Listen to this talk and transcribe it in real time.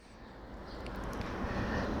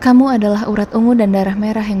Kamu adalah urat ungu dan darah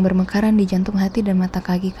merah yang bermekaran di jantung, hati, dan mata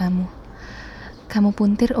kaki kamu. Kamu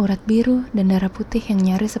puntir urat biru dan darah putih yang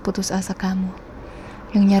nyaris seputus asa kamu.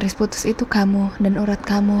 Yang nyaris putus itu kamu dan urat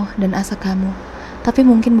kamu dan asa kamu, tapi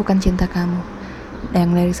mungkin bukan cinta kamu.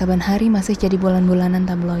 Dan dari saban hari masih jadi bulan-bulanan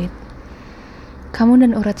tabloid. Kamu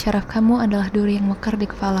dan urat syaraf kamu adalah duri yang mekar di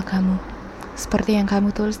kepala kamu, seperti yang kamu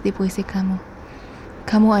tulis di puisi kamu.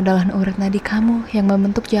 Kamu adalah urat nadi kamu yang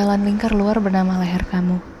membentuk jalan lingkar luar bernama leher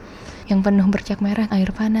kamu, yang penuh bercak merah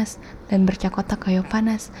air panas, dan bercak kotak kayu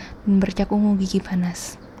panas, dan bercak ungu gigi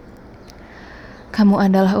panas. Kamu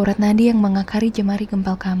adalah urat nadi yang mengakari jemari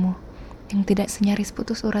gempal kamu, yang tidak senyaris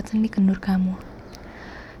putus urat sendi kendur kamu,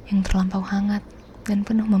 yang terlampau hangat dan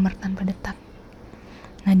penuh memertan berdetak.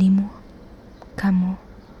 Nadimu, kamu,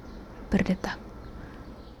 berdetak.